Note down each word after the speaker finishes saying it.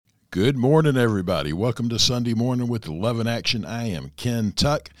Good morning, everybody. Welcome to Sunday Morning with Love in Action. I am Ken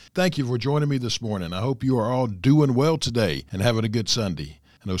Tuck. Thank you for joining me this morning. I hope you are all doing well today and having a good Sunday.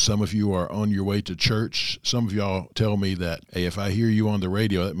 I know some of you are on your way to church. Some of y'all tell me that, hey, if I hear you on the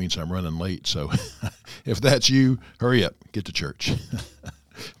radio, that means I'm running late. So if that's you, hurry up, get to church.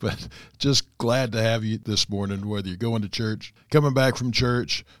 But just glad to have you this morning, whether you're going to church, coming back from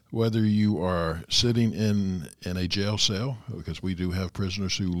church, whether you are sitting in a jail cell, because we do have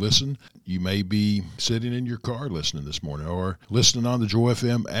prisoners who listen. You may be sitting in your car listening this morning, or listening on the Joy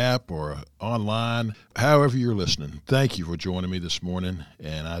FM app or online, however you're listening. Thank you for joining me this morning,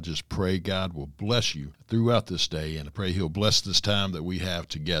 and I just pray God will bless you throughout this day, and I pray He'll bless this time that we have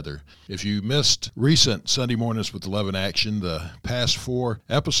together. If you missed recent Sunday Mornings with Love in Action, the past 4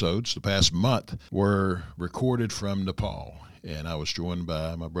 episodes, the past month, were recorded from Nepal. And I was joined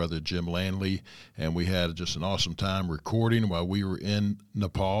by my brother Jim Landley, and we had just an awesome time recording while we were in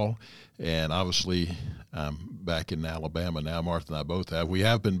Nepal. And obviously, I'm back in Alabama now. Martha and I both have. We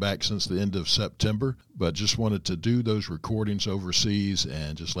have been back since the end of September, but just wanted to do those recordings overseas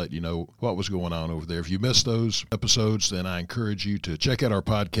and just let you know what was going on over there. If you missed those episodes, then I encourage you to check out our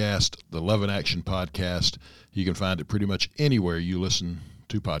podcast, the Love in Action podcast. You can find it pretty much anywhere you listen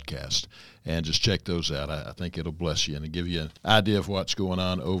to podcasts, and just check those out. I think it'll bless you and give you an idea of what's going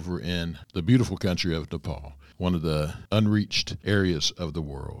on over in the beautiful country of Nepal, one of the unreached areas of the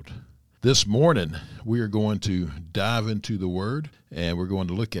world. This morning, we are going to dive into the Word, and we're going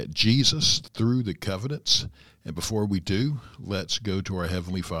to look at Jesus through the covenants. And before we do, let's go to our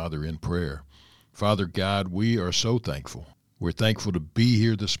Heavenly Father in prayer. Father God, we are so thankful. We're thankful to be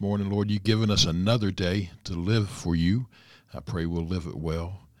here this morning, Lord. You've given us another day to live for you. I pray we'll live it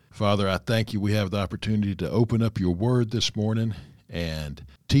well. Father, I thank you we have the opportunity to open up your word this morning and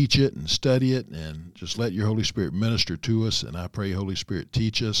teach it and study it, and just let your Holy Spirit minister to us. And I pray, Holy Spirit,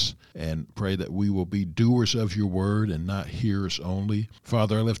 teach us, and pray that we will be doers of your word and not hearers only.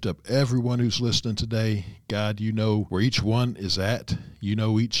 Father, I lift up everyone who's listening today. God, you know where each one is at. You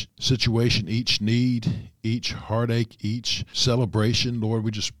know each situation, each need, each heartache, each celebration. Lord,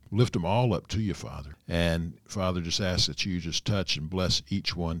 we just lift them all up to you, Father. And Father, just ask that you just touch and bless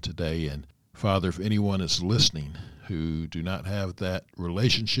each one today. And Father, if anyone is listening who do not have that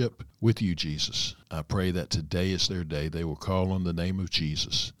relationship with you, Jesus, I pray that today is their day. They will call on the name of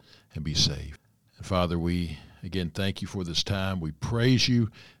Jesus and be saved. And Father, we again thank you for this time. We praise you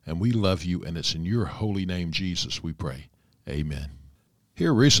and we love you, and it's in your holy name, Jesus, we pray. Amen.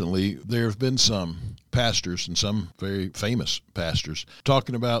 Here recently, there have been some pastors, and some very famous pastors,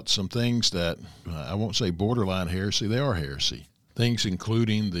 talking about some things that I won't say borderline heresy, they are heresy. Things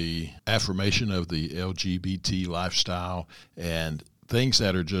including the affirmation of the LGBT lifestyle and things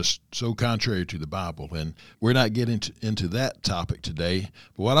that are just so contrary to the Bible. And we're not getting into that topic today.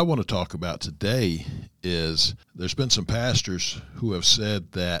 But what I want to talk about today is there's been some pastors who have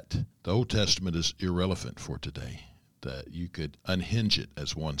said that the Old Testament is irrelevant for today, that you could unhinge it,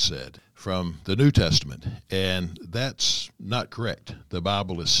 as one said, from the New Testament. And that's not correct. The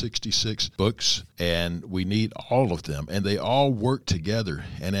Bible is 66 books, and we need all of them, and they all work together.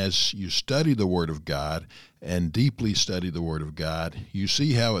 And as you study the Word of God and deeply study the Word of God, you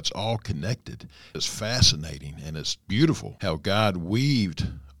see how it's all connected. It's fascinating, and it's beautiful how God weaved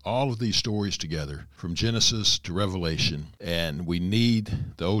all of these stories together from Genesis to Revelation. And we need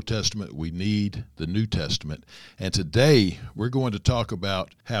the Old Testament, we need the New Testament. And today we're going to talk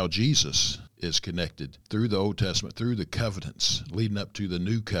about how Jesus is connected through the Old Testament, through the covenants leading up to the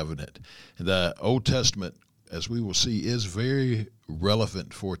New Covenant. And the Old Testament, as we will see, is very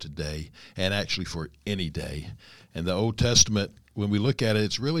relevant for today, and actually for any day. And the Old Testament, when we look at it,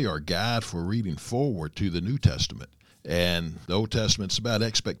 it's really our guide for reading forward to the New Testament. And the Old Testament's about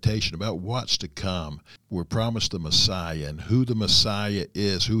expectation, about what's to come. We're promised the Messiah and who the Messiah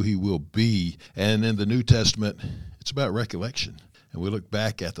is, who he will be. And in the New Testament, it's about recollection. And we look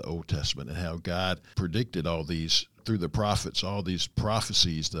back at the Old Testament and how God predicted all these through the prophets, all these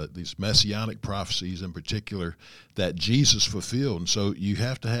prophecies, these messianic prophecies in particular, that Jesus fulfilled. And so you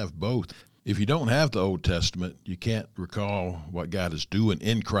have to have both. If you don't have the Old Testament, you can't recall what God is doing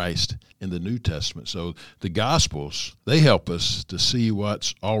in Christ in the New Testament. So the Gospels, they help us to see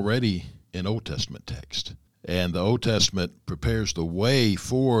what's already in Old Testament text. And the Old Testament prepares the way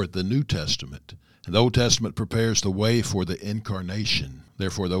for the New Testament. And the Old Testament prepares the way for the incarnation.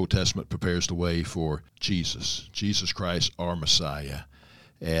 Therefore, the Old Testament prepares the way for Jesus Christ, our Messiah.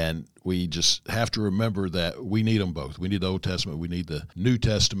 And we just have to remember that we need them both. We need the Old Testament. We need the New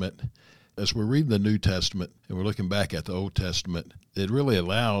Testament. As we're reading the New Testament and we're looking back at the Old Testament, it really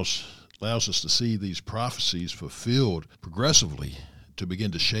allows us to see these prophecies fulfilled progressively to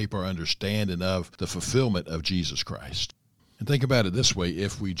begin to shape our understanding of the fulfillment of Jesus Christ. And think about it this way,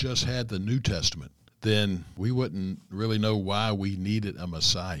 if we just had the New Testament, then we wouldn't really know why we needed a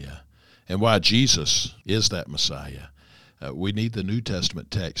Messiah and why Jesus is that Messiah. We need the New Testament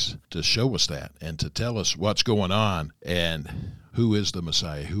text to show us that and to tell us what's going on and who is the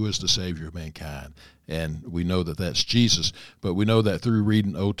Messiah, who is the Savior of mankind. And we know that that's Jesus, but we know that through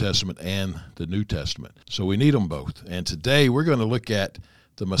reading Old Testament and the New Testament. So we need them both. And today we're going to look at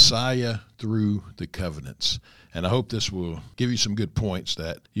the Messiah through the covenants. And I hope this will give you some good points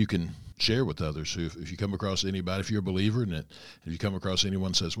that you can share with others. Who, if you come across anybody, if you're a believer, and if you come across anyone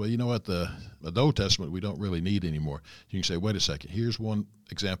who says, well, you know what, the Old Testament we don't really need anymore, you can say, wait a second, here's one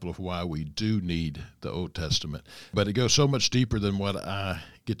example of why we do need the Old Testament. But it goes so much deeper than what I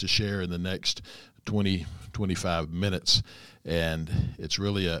get to share in the next 25 minutes. And it's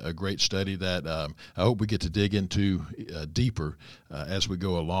really a great study that I hope we get to dig into deeper as we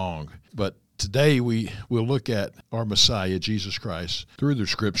go along. But today we'll look at our Messiah, Jesus Christ, through the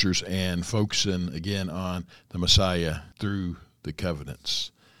Scriptures and focusing again on the Messiah through the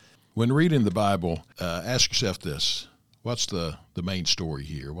covenants. When reading the Bible, ask yourself this: what's the main story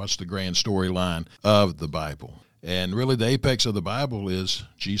here? What's the grand storyline of the Bible? And really the apex of the Bible is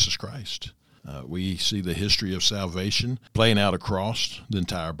Jesus Christ. We see the history of salvation playing out across the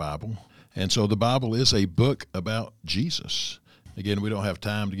entire Bible. And so the Bible is a book about Jesus. Again, we don't have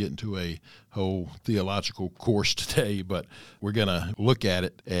time to get into a whole theological course today, but we're going to look at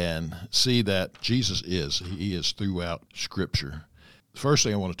it and see that Jesus he is throughout Scripture. The first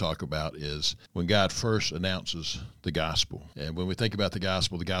thing I want to talk about is when God first announces the gospel. And when we think about the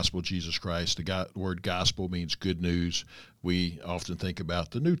gospel of Jesus Christ, the word gospel means good news. We often think about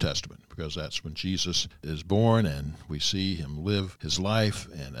the New Testament because that's when Jesus is born and we see him live his life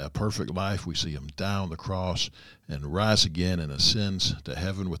and a perfect life. We see him die on the cross and rise again and ascends to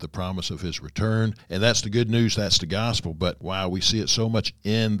heaven with the promise of his return. And that's the good news, that's the gospel. But while we see it so much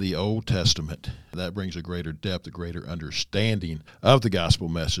in the Old Testament, that brings a greater depth, a greater understanding of the gospel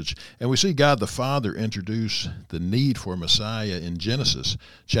message. And we see God the Father introduce the need for Messiah in Genesis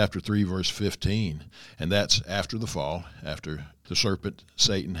chapter 3, verse 15. And that's after the fall, after the serpent,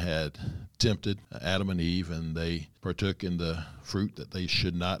 Satan, had tempted Adam and Eve, and they partook in the fruit that they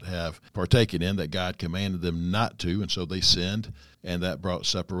should not have partaken in, that God commanded them not to, and so they sinned, and that brought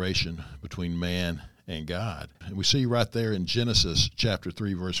separation between man and God. And we see right there in Genesis chapter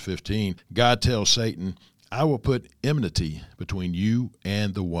 3, verse 15, God tells Satan, I will put enmity between you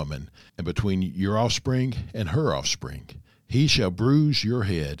and the woman, and between your offspring and her offspring. He shall bruise your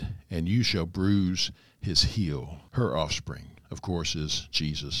head, and you shall bruise his heel. Her offspring, of course, is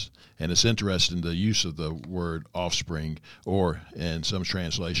Jesus. And it's interesting the use of the word offspring, or in some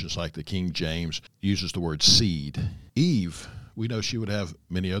translations like the King James, uses the word seed. Eve, we know she would have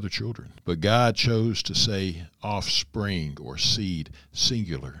many other children, but God chose to say offspring or seed,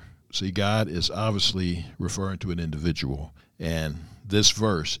 singular. See, God is obviously referring to an individual, and this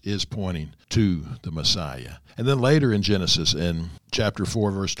verse is pointing to the Messiah. And then later in Genesis, in chapter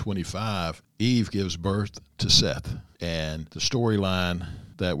 4, verse 25, Eve gives birth to Seth. And the storyline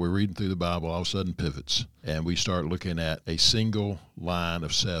that we're reading through the Bible all of a sudden pivots, and we start looking at a single line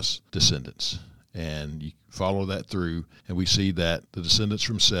of Seth's descendants. And you follow that through, and we see that the descendants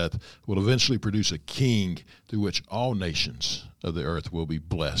from Seth will eventually produce a king through which all nations of the earth will be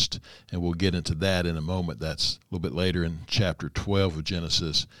blessed. And we'll get into that in a moment. That's a little bit later in chapter 12 of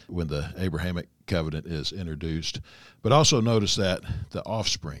Genesis when the Abrahamic covenant is introduced. But also notice that the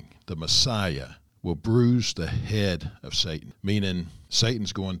offspring, the Messiah, will bruise the head of Satan, meaning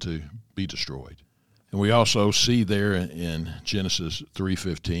Satan's going to be destroyed. And we also see there in Genesis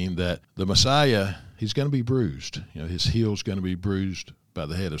 3:15 that the Messiah, he's going to be bruised. His heel's going to be bruised by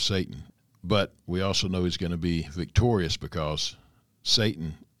the head of Satan. But we also know he's going to be victorious because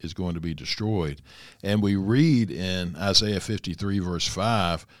Satan is going to be destroyed. And we read in Isaiah 53, verse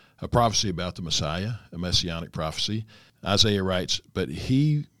 5, a prophecy about the Messiah, a messianic prophecy. Isaiah writes, but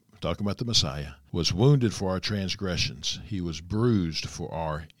he, talking about the Messiah, was wounded for our transgressions. He was bruised for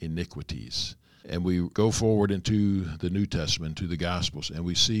our iniquities. And we go forward into the New Testament, to the Gospels, and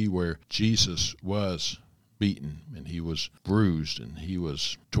we see where Jesus was beaten, and he was bruised, and he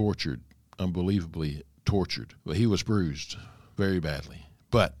was tortured, unbelievably tortured. But he was bruised very badly.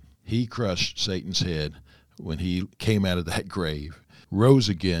 But he crushed Satan's head when he came out of that grave, rose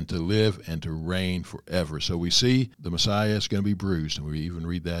again to live and to reign forever. So we see the Messiah is going to be bruised, and we even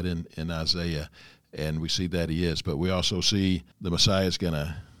read that in Isaiah, and we see that he is. But we also see the Messiah is going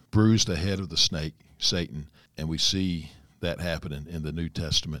to bruise the head of the snake, Satan, and we see that happening in the New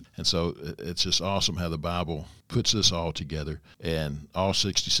Testament. And so it's just awesome how the Bible puts this all together, and all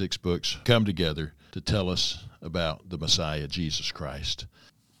 66 books come together to tell us about the Messiah, Jesus Christ.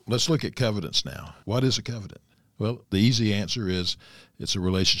 Let's look at covenants now. What is a covenant? Well, the easy answer is it's a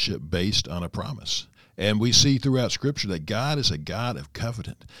relationship based on a promise. And we see throughout Scripture that God is a God of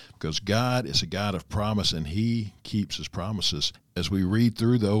covenant, because God is a God of promise, and he keeps his promises. As we read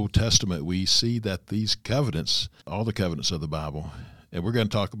through the Old Testament, we see that these covenants, all the covenants of the Bible, and we're going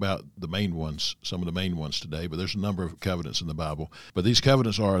to talk about the main ones, some of the main ones today, but there's a number of covenants in the Bible. But these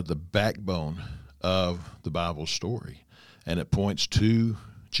covenants are the backbone of the Bible story, and it points to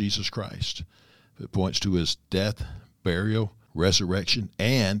Jesus Christ. It points to his death, burial, resurrection,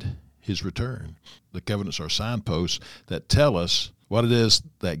 and his return. The covenants are signposts that tell us what it is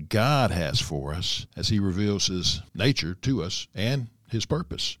that God has for us as he reveals his nature to us and his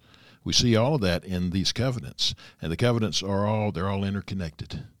purpose. We see all of that in these covenants, and the covenants are they're all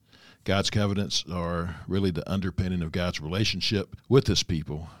interconnected. God's covenants are really the underpinning of God's relationship with his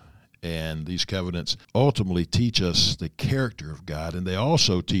people, and these covenants ultimately teach us the character of God, and they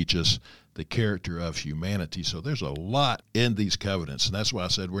also teach us the character of humanity. So there's a lot in these covenants, and that's why I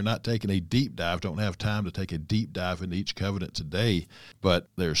said we're not taking a deep dive, don't have time to take a deep dive into each covenant today, but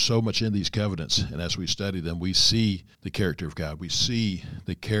there's so much in these covenants, and as we study them, we see the character of God. We see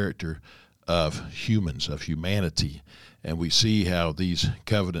the character of humans, of humanity, and we see how these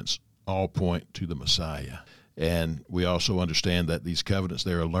covenants all point to the Messiah. And we also understand that these covenants,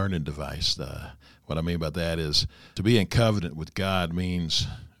 they're a learning device. What I mean by that is to be in covenant with God means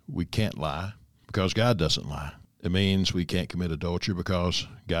we can't lie because God doesn't lie. It means we can't commit adultery because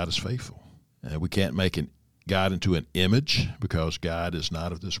God is faithful. We can't make God into an image because God is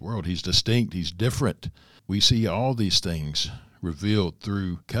not of this world. He's distinct. He's different. We see all these things revealed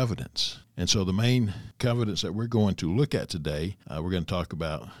through covenants. And so the main covenants that we're going to look at today, we're going to talk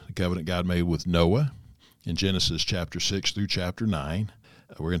about the covenant God made with Noah in Genesis chapter 6 through chapter 9.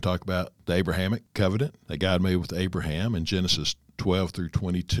 We're going to talk about the Abrahamic covenant that God made with Abraham in Genesis 12 through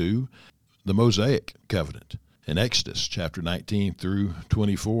 22, the Mosaic covenant in Exodus chapter 19 through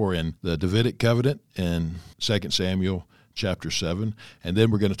 24, and the Davidic covenant in 2 Samuel chapter 7, and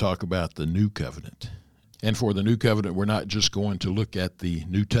then we're going to talk about the New Covenant. And for the New Covenant, we're not just going to look at the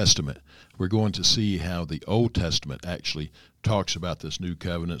New Testament. We're going to see how the Old Testament actually talks about this New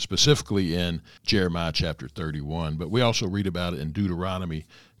Covenant, specifically in Jeremiah chapter 31. But we also read about it in Deuteronomy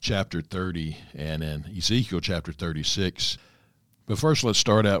chapter 30 and in Ezekiel chapter 36. But first, let's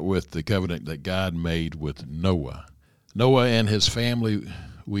start out with the covenant that God made with Noah. Noah and his family,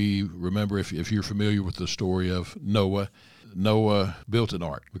 we remember, if you're familiar with the story of Noah, Noah built an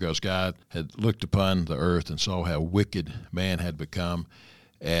ark because God had looked upon the earth and saw how wicked man had become,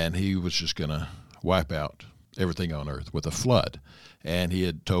 and he was just going to wipe out everything on earth with a flood. And he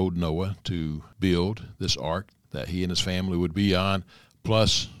had told Noah to build this ark that he and his family would be on,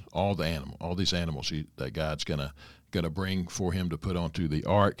 plus all these animals that God's going to bring for him to put onto the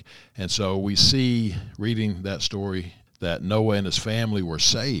ark. And so we see, reading that story, that Noah and his family were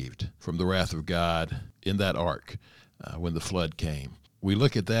saved from the wrath of God in that ark when the flood came. We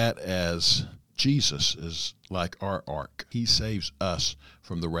look at that as Jesus is like our ark. He saves us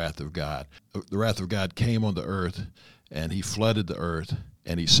from the wrath of God. The wrath of God came on the earth, and he flooded the earth,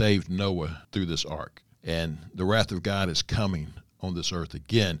 and he saved Noah through this ark. And the wrath of God is coming on this earth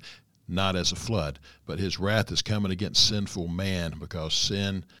again, not as a flood, but his wrath is coming against sinful man because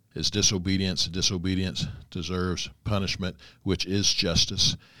sin is disobedience. Disobedience deserves punishment, which is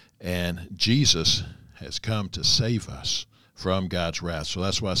justice. And Jesus has come to save us from God's wrath. So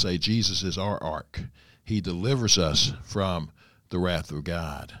that's why I say Jesus is our ark. He delivers us from the wrath of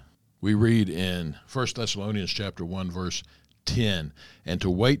God. We read in 1 Thessalonians chapter 1, verse 10, and to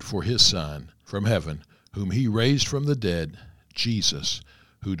wait for his Son from heaven, whom he raised from the dead, Jesus,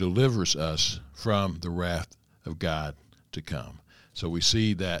 who delivers us from the wrath of God to come. So we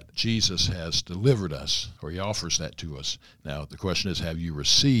see that Jesus has delivered us, or he offers that to us. Now, the question is, have you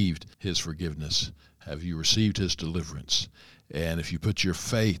received his forgiveness? Have you received his deliverance? And if you put your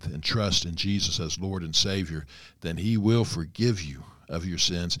faith and trust in Jesus as Lord and Savior, then he will forgive you of your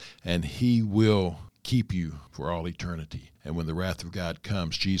sins, and he will keep you for all eternity. And when the wrath of God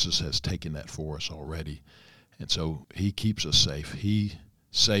comes, Jesus has taken that for us already. And so he keeps us safe. He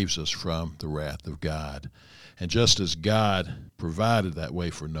saves us from the wrath of God. And just as God provided that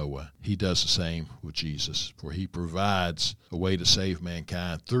way for Noah, he does the same with Jesus, for he provides a way to save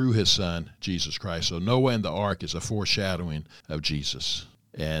mankind through his Son, Jesus Christ. So Noah and the ark is a foreshadowing of Jesus.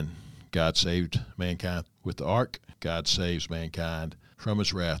 And God saved mankind with the ark. God saves mankind from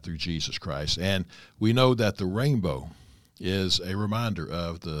his wrath through Jesus Christ. And we know that the rainbow is a reminder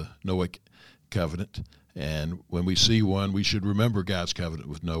of the Noahic covenant. And when we see one, we should remember God's covenant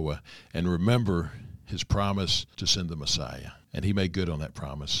with Noah and remember his promise to send the Messiah. And he made good on that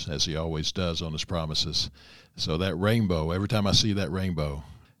promise, as he always does on his promises. So that rainbow, every time I see that rainbow,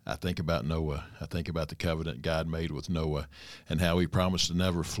 I think about Noah. I think about the covenant God made with Noah and how he promised to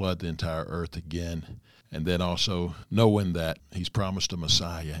never flood the entire earth again. And then also knowing that he's promised a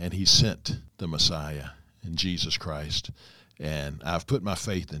Messiah, and he sent the Messiah in Jesus Christ. And I've put my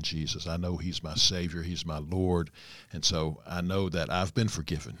faith in Jesus. I know he's my Savior. He's my Lord. And so I know that I've been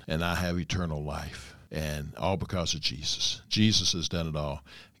forgiven and I have eternal life. And all because of Jesus. Jesus has done it all.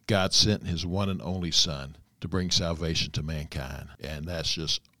 God sent his one and only Son to bring salvation to mankind. And that's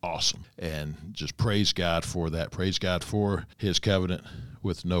just awesome. And just praise God for that. Praise God for his covenant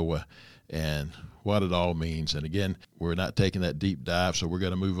with Noah and what it all means. And again, we're not taking that deep dive, so we're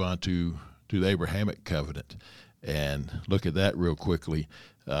going to move on to the Abrahamic covenant and look at that real quickly.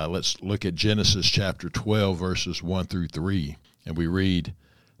 Let's look at Genesis chapter 12, verses 1 through 3. And we read,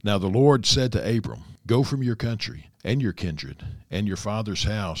 "Now the Lord said to Abram, Go from your country and your kindred and your father's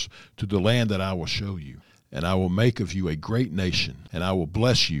house to the land that I will show you. And I will make of you a great nation, and I will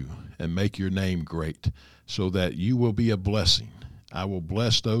bless you and make your name great, so that you will be a blessing. I will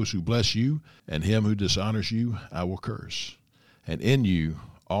bless those who bless you, and him who dishonors you I will curse. And in you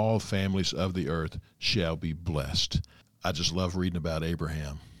all families of the earth shall be blessed." I just love reading about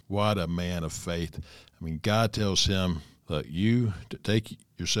Abraham. What a man of faith. I mean, God tells him, look, you to take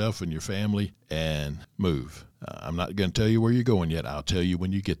yourself and your family and move. I'm not going to tell you where you're going yet. I'll tell you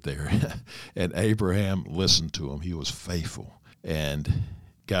when you get there. And Abraham listened to him. He was faithful. And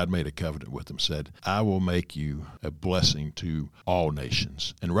God made a covenant with him, said, I will make you a blessing to all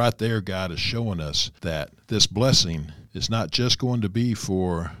nations. And right there, God is showing us that this blessing is not just going to be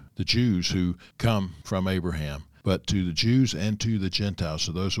for the Jews who come from Abraham, but to the Jews and to the Gentiles,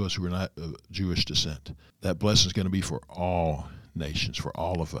 so those of us who are not of Jewish descent. That blessing is going to be for all nations, for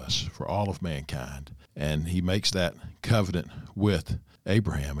all of us, for all of mankind. And he makes that covenant with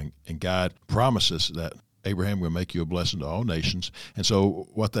Abraham, and God promises that Abraham will make you a blessing to all nations. And so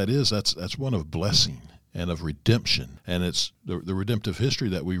what that is, that's one of blessing and of redemption. And it's the redemptive history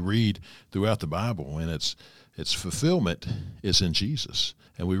that we read throughout the Bible, and its fulfillment is in Jesus.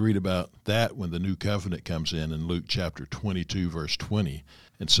 And we read about that when the new covenant comes in Luke chapter 22, verse 20.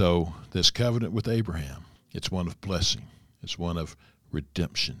 And so this covenant with Abraham, it's one of blessing. It's one of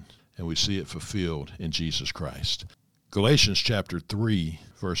redemption. And we see it fulfilled in Jesus Christ. Galatians chapter 3,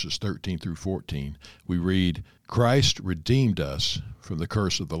 verses 13 through 14, we read, Christ redeemed us from the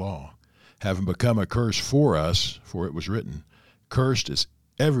curse of the law, having become a curse for us, for it was written, Cursed is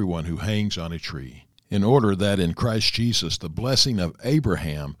everyone who hangs on a tree, in order that in Christ Jesus the blessing of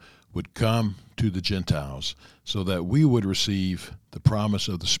Abraham would come to the Gentiles, so that we would receive the promise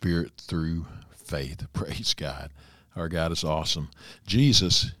of the Spirit through faith. Praise God. Our God is awesome.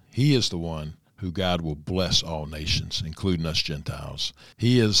 Jesus, he is the one who God will bless all nations, including us Gentiles.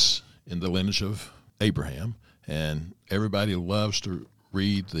 He is in the lineage of Abraham, and everybody loves to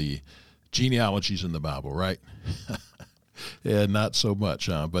read the genealogies in the Bible, right? Yeah, not so much,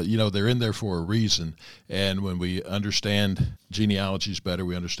 but they're in there for a reason. And when we understand genealogies better,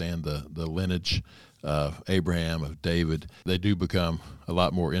 we understand the lineage of Abraham, of David. They do become a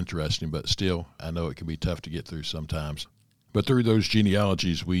lot more interesting, but still, I know it can be tough to get through sometimes. But through those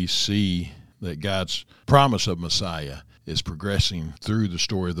genealogies, we see that God's promise of Messiah is progressing through the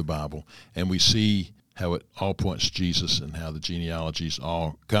story of the Bible, and we see how it all points to Jesus and how the genealogies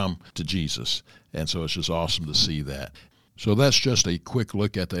all come to Jesus. And so it's just awesome to see that. So that's just a quick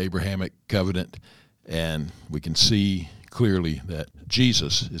look at the Abrahamic covenant, and we can see clearly that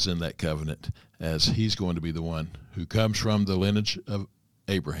Jesus is in that covenant, as he's going to be the one who comes from the lineage of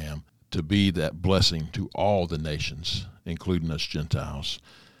Abraham to be that blessing to all the nations, including us Gentiles.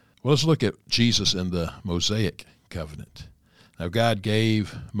 Well, let's look at Jesus in the Mosaic covenant. Now, God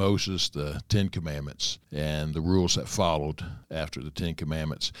gave Moses the Ten Commandments and the rules that followed after the Ten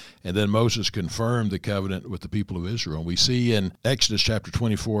Commandments. And then Moses confirmed the covenant with the people of Israel. And we see in Exodus chapter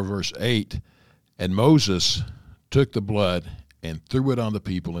 24, verse 8, and Moses took the blood and threw it on the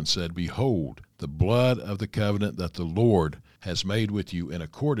people and said, Behold, the blood of the covenant that the Lord has made with you in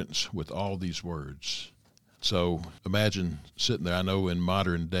accordance with all these words. So imagine sitting there. I know in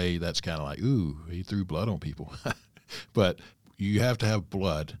modern day that's kind of like, ooh, he threw blood on people. But you have to have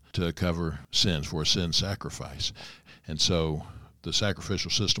blood to cover sins, for a sin sacrifice. And so the sacrificial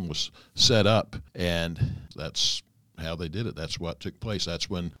system was set up, and that's how they did it. That's what took place. That's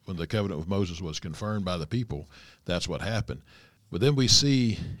when the covenant with Moses was confirmed by the people. That's what happened. But then we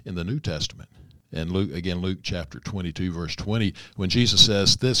see in the New Testament, And Luke chapter 22, verse 20, when Jesus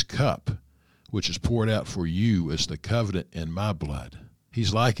says, "This cup which is poured out for you is the covenant in my blood."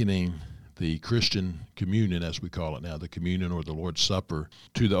 He's likening the Christian communion, as we call it now, the communion or the Lord's Supper,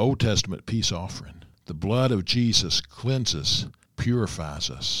 to the Old Testament peace offering. The blood of Jesus cleanses, purifies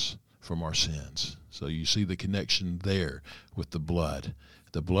us from our sins. So you see the connection there with the blood.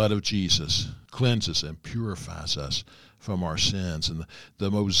 The blood of Jesus cleanses and purifies us from our sins. And the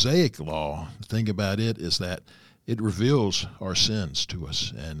Mosaic law, the thing about it is that it reveals our sins to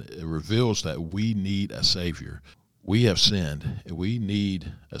us, and it reveals that we need a Savior. We have sinned, and we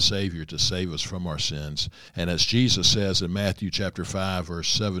need a Savior to save us from our sins. And as Jesus says in Matthew chapter 5, verse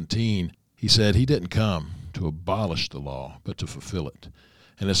 17, he said he didn't come to abolish the law, but to fulfill it.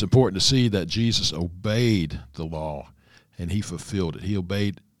 And it's important to see that Jesus obeyed the law, and he fulfilled it. He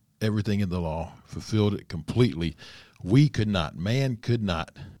obeyed everything in the law, fulfilled it completely. We could not, man could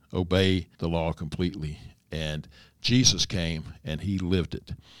not obey the law completely. And Jesus came and he lived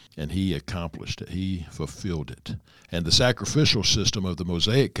it, and he accomplished it. He fulfilled it. And the sacrificial system of the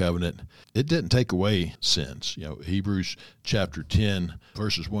Mosaic covenant, it didn't take away sins. Hebrews chapter 10,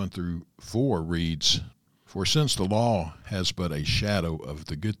 verses 1 through 4 reads, "For since the law has but a shadow of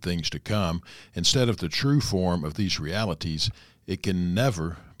the good things to come, instead of the true form of these realities, it can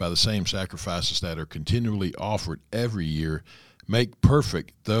never, by the same sacrifices that are continually offered every year, make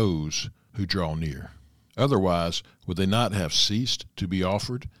perfect those who draw near. Otherwise, would they not have ceased to be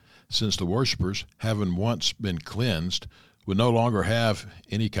offered, since the worshippers, having once been cleansed, would no longer have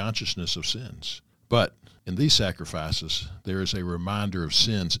any consciousness of sins? But in these sacrifices there is a reminder of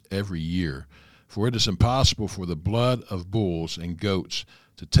sins every year, for it is impossible for the blood of bulls and goats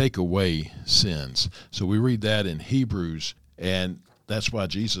to take away sins." So we read that in Hebrews, and that's why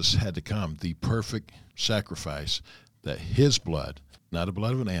Jesus had to come, the perfect sacrifice, that his blood, not the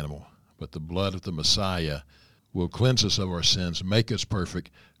blood of an animal, but the blood of the Messiah, will cleanse us of our sins, make us perfect,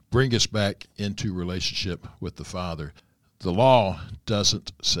 bring us back into relationship with the Father. The law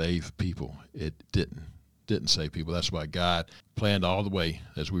doesn't save people. It didn't save people. That's why God planned all the way,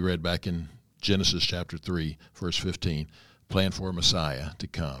 as we read back in Genesis chapter 3, verse 15, planned for a Messiah to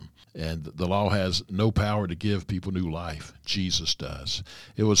come. And the law has no power to give people new life. Jesus does.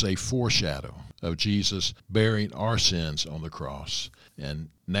 It was a foreshadow of Jesus bearing our sins on the cross. And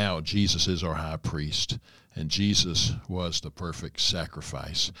now Jesus is our high priest, and Jesus was the perfect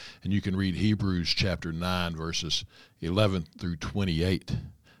sacrifice. And you can read Hebrews chapter 9, verses 11 through 28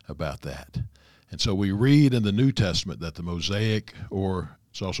 about that. And so we read in the New Testament that the Mosaic, or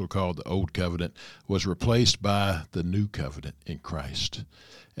it's also called the Old Covenant, was replaced by the New Covenant in Christ.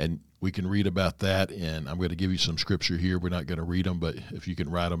 And we can read about that, and I'm going to give you some scripture here. We're not going to read them, but if you can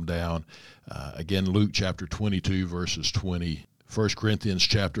write them down. Again, Luke chapter 22, verses 20. 1 Corinthians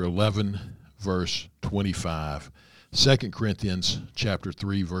chapter 11, verse 25. 2 Corinthians chapter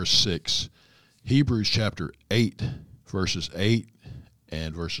 3, verse 6. Hebrews chapter 8, verses 8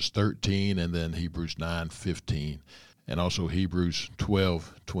 and verses 13, and then Hebrews 9, 15. And also Hebrews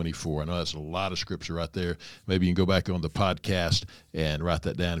 12:24. I know that's a lot of scripture right there. Maybe you can go back on the podcast and write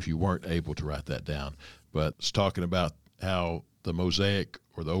that down if you weren't able to write that down. But it's talking about how the Mosaic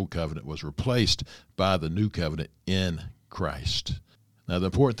or the Old Covenant was replaced by the New Covenant in Christ. Now, the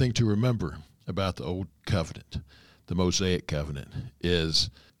important thing to remember about the Old Covenant, the Mosaic Covenant, is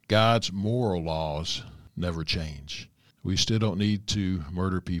God's moral laws never change. We still don't need to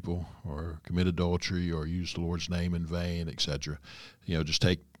murder people or commit adultery or use the Lord's name in vain, etc. Just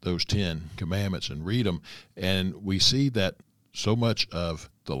take those 10 commandments and read them, and we see that so much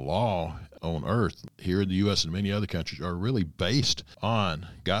of the law on earth here in the U.S. and many other countries are really based on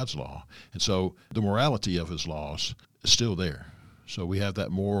God's law. And so the morality of his laws is still there. So we have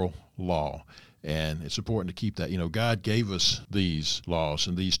that moral law, and it's important to keep that. God gave us these laws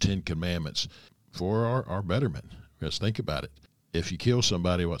and these 10 commandments for our betterment. Because think about it. If you kill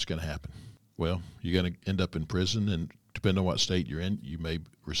somebody, what's going to happen? Well, you're going to end up in prison, and depending on what state you're in, you may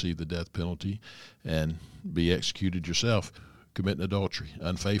receive the death penalty and be executed yourself. Committing adultery,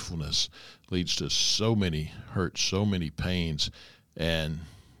 unfaithfulness leads to so many hurts, so many pains, and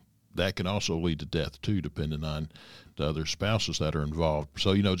that can also lead to death too, depending on the other spouses that are involved.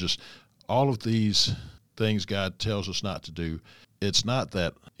 So, just all of these things God tells us not to do. It's not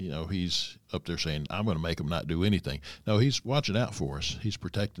that, he's up there saying, I'm going to make them not do anything. No, he's watching out for us. He's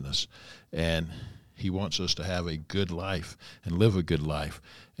protecting us. And he wants us to have a good life and live a good life.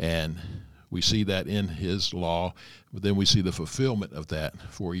 And we see that in his law, but then we see the fulfillment of that.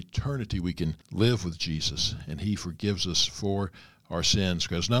 For eternity, we can live with Jesus, and he forgives us for our sins,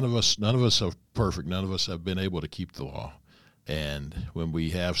 because none of us are perfect. None of us have been able to keep the law. And when we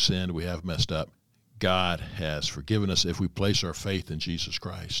have sinned, we have messed up, God has forgiven us if we place our faith in Jesus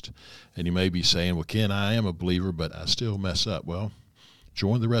Christ. And you may be saying, well, Ken, I am a believer, but I still mess up. Well,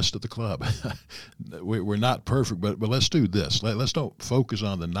 join the rest of the club. We're not perfect, but let's do this. Let's don't focus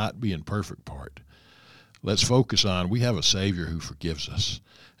on the not being perfect part. Let's focus on we have a Savior who forgives us.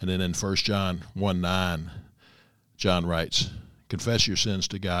 And then in 1 John 1:9, John writes, confess your sins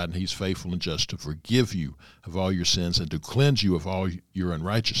to God, and he's faithful and just to forgive you of all your sins and to cleanse you of all your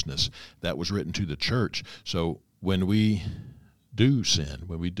unrighteousness. That was written to the church. So when we do sin,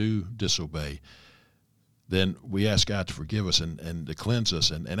 when we do disobey, then we ask God to forgive us and to cleanse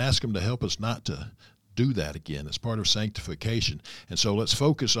us and ask him to help us not to do that again. It's part of sanctification. And so let's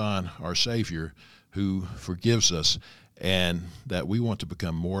focus on our Savior who forgives us and that we want to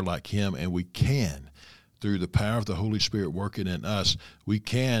become more like him, and we can. Through the power of the Holy Spirit working in us, we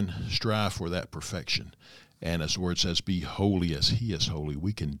can strive for that perfection. And as the word says, be holy as he is holy.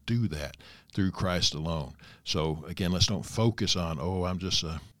 We can do that through Christ alone. So again, let's don't focus on, oh, I'm just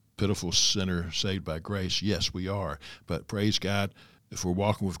a pitiful sinner saved by grace. Yes, we are. But praise God, if we're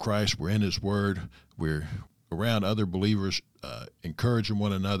walking with Christ, we're in his word, we're around other believers, encouraging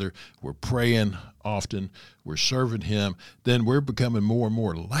one another, we're praying often, we're serving him, then we're becoming more and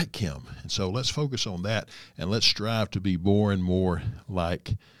more like him. And so let's focus on that, and let's strive to be more and more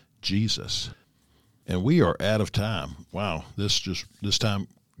like Jesus. And we are out of time. Wow, this time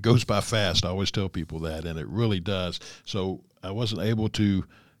goes by fast. I always tell people that, and it really does. So I wasn't able to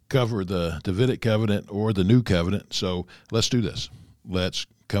cover the Davidic covenant or the new covenant, so let's do this. Let's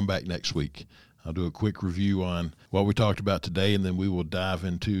come back next week. I'll do a quick review on what we talked about today, and then we will dive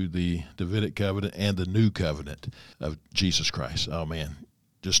into the Davidic covenant and the new covenant of Jesus Christ. Oh, man,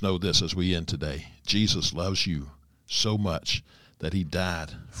 just know this as we end today. Jesus loves you so much that he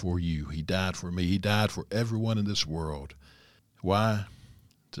died for you. He died for me. He died for everyone in this world. Why?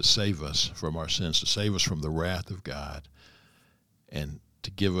 To save us from our sins, to save us from the wrath of God, and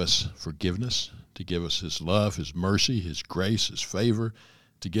to give us forgiveness, to give us his love, his mercy, his grace, his favor,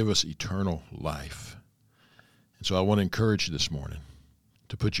 to give us eternal life. And so I want to encourage you this morning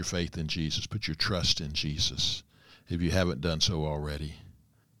to put your faith in Jesus, put your trust in Jesus, if you haven't done so already.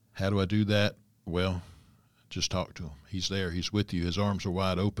 How do I do that? Well, just talk to him. He's there. He's with you. His arms are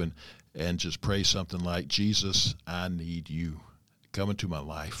wide open. And just pray something like, Jesus, I need you. Come into my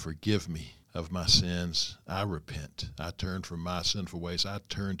life. Forgive me of my sins. I repent. I turn from my sinful ways. I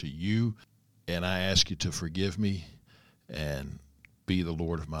turn to you, and I ask you to forgive me and be the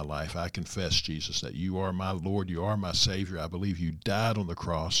Lord of my life. I confess, Jesus, that you are my Lord. You are my Savior. I believe you died on the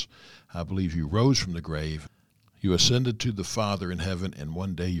cross. I believe you rose from the grave. You ascended to the Father in heaven, and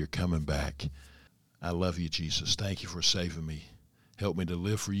one day you're coming back. I love you, Jesus. Thank you for saving me. Help me to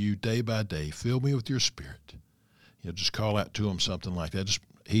live for you day by day. Fill me with your Spirit. Just call out to him something like that.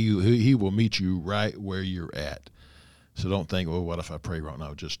 He will meet you right where you're at. So don't think, well, what if I pray wrong?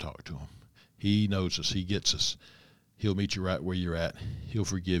 No, just talk to him. He knows us. He gets us. He'll meet you right where you're at. He'll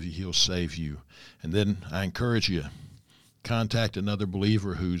forgive you. He'll save you. And then I encourage you, contact another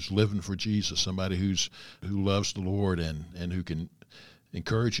believer who's living for Jesus, somebody who loves the Lord and who can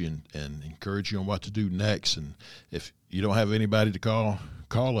encourage you and encourage you on what to do next. And if you don't have anybody to call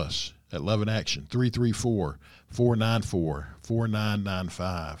us at Love in Action,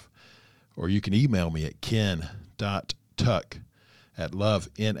 334-494-4995. Or you can email me at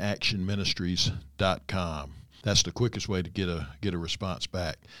ken.tuck@loveinactionministries.com. That's the quickest way to get a response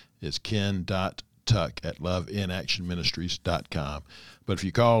back, is ken.tuck@loveinactionministries.com. But if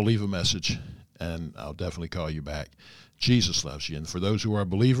you call, leave a message, and I'll definitely call you back. Jesus loves you. And for those who are a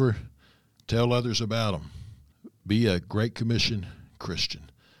believer, tell others about him. Be a Great Commission Christian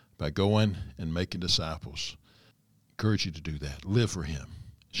by going and making disciples. Encourage you to do that. Live for him.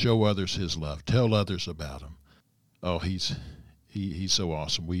 Show others his love. Tell others about him. Oh, he's so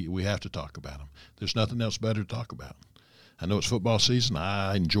awesome. We have to talk about him. There's nothing else better to talk about. I know it's football season.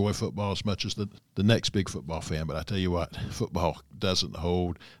 I enjoy football as much as the next big football fan, but I tell you what, football doesn't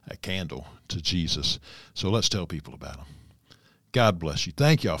hold a candle to Jesus. So let's tell people about him. God bless you.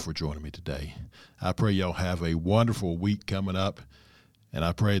 Thank y'all for joining me today. I pray y'all have a wonderful week coming up, and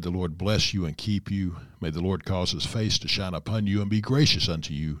I pray the Lord bless you and keep you. May the Lord cause his face to shine upon you and be gracious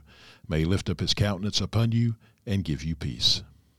unto you. May he lift up his countenance upon you and give you peace.